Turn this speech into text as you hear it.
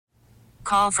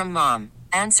call from mom.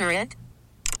 Answer it.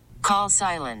 Call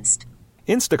silenced.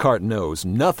 Instacart knows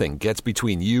nothing gets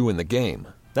between you and the game.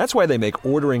 That's why they make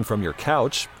ordering from your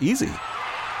couch easy.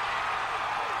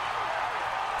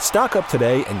 Stock up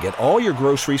today and get all your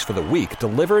groceries for the week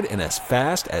delivered in as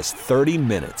fast as 30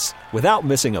 minutes without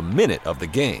missing a minute of the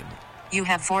game. You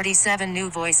have 47 new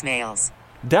voicemails.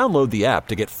 Download the app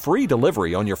to get free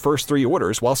delivery on your first 3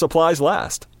 orders while supplies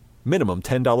last. Minimum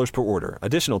 $10 per order.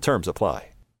 Additional terms apply.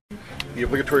 The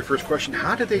obligatory first question,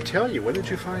 how did they tell you? When did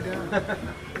you find out?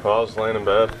 Well, I was laying in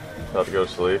bed, about to go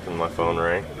to sleep, and my phone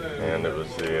rang, and it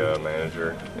was the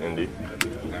manager, Indy.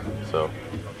 So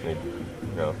he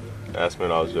asked me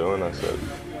what I was doing. I said,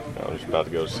 I was about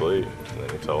to go to sleep. And then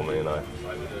he told me, and I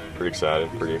pretty excited,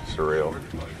 pretty surreal.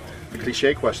 The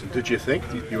cliche question, did you think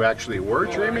you actually were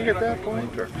dreaming at that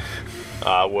point? Or?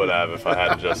 I would have if I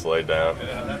hadn't just laid down.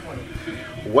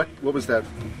 What was that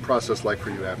process like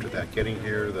for you after that? Getting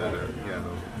here,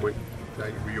 were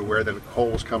you aware that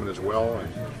Cole was coming as well?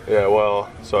 And... Yeah, well,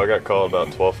 so I got called about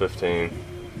 12:15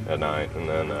 at night, and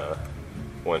then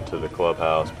went to the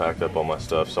clubhouse, packed up all my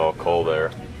stuff, saw Cole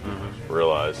there,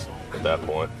 realized at that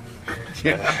point.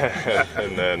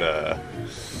 And then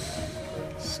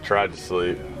tried to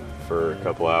sleep for a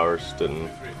couple hours, didn't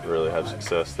really have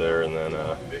success there, and then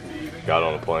got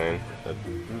on a plane at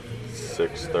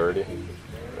 6:30,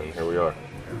 and here we are.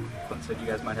 Said you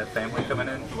guys might have family coming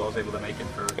in. Who was able to make it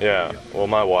for? Yeah, well,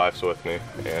 my wife's with me,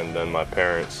 and then my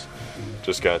parents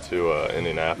just got to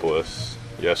Indianapolis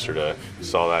yesterday,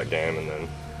 saw that game, and then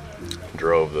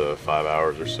drove the 5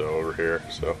 hours or so over here.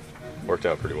 So worked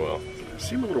out pretty well. It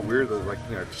seemed a little weird though,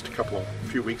 just a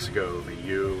few weeks ago,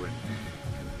 you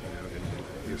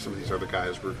and some of these other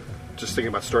guys were just thinking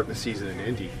about starting the season in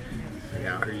Indy.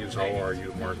 Now here how are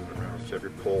you, Martin,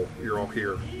 Jeffrey, Cole? You're all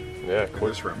here. Yeah,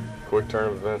 quick turn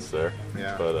of events there.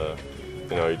 Yeah. But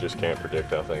you just can't predict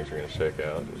how things are going to shake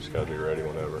out. You just got to be ready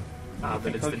whenever.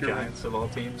 But it's the Giants of all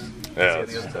teams. Yeah,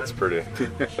 that's pretty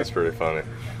funny.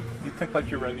 You think like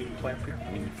you're ready to play for you?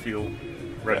 I mean, you feel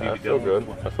ready to go? I feel good.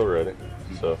 I feel ready.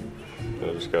 So,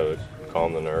 just got to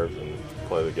calm the nerves and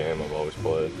play the game I've always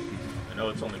played. I know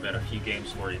it's only been a few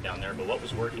games for you down there, but what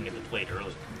was working at the plate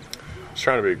early? Just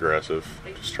trying to be aggressive.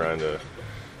 Just trying to,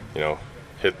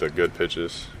 hit the good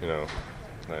pitches,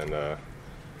 and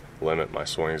limit my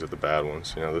swings at the bad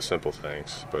ones. The simple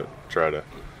things, but try to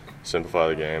simplify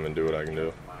the game and do what I can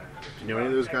do. Do you know any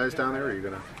of those guys down there? Are you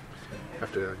going to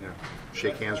have to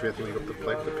shake hands with anything, the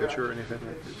plate, the pitcher, or anything?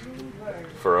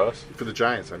 For us? For the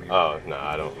Giants, I mean. Oh, no,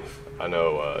 I don't. I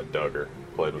know Duggar.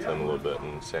 Played with him a little bit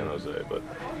in San Jose, but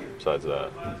besides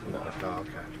that, no. Oh,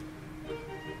 okay.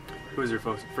 Who was your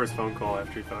first phone call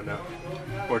after you found out?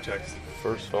 Or text?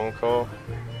 First phone call?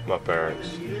 My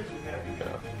parents.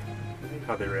 Yeah.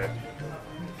 How'd they react?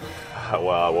 Well,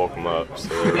 I woke them up, so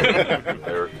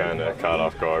they were kind of caught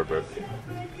off guard, but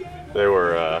they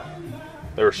were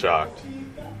shocked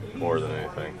more than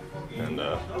anything, and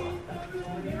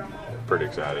pretty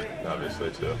excited,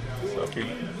 obviously, too. So.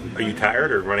 Are you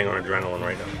tired or running on adrenaline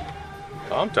right now?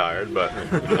 I'm tired, but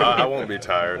I won't be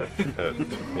tired at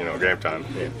game time.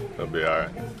 It'll be all right.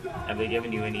 Have they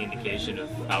given you any indication of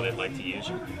how they'd like to use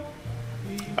you?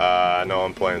 I know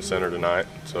I'm playing center tonight,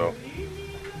 so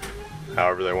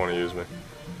however they want to use me.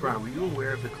 Bryan, were you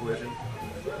aware of the collision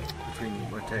between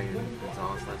Marte and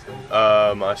Gonzalez last night?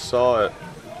 I saw it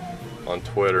on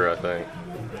Twitter, I think,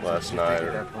 last night.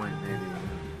 At that point, maybe.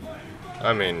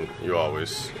 I mean, you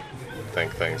always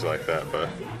think things like that, but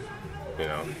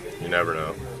you never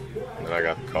know. And then I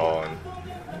got the call, and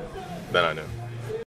then I knew.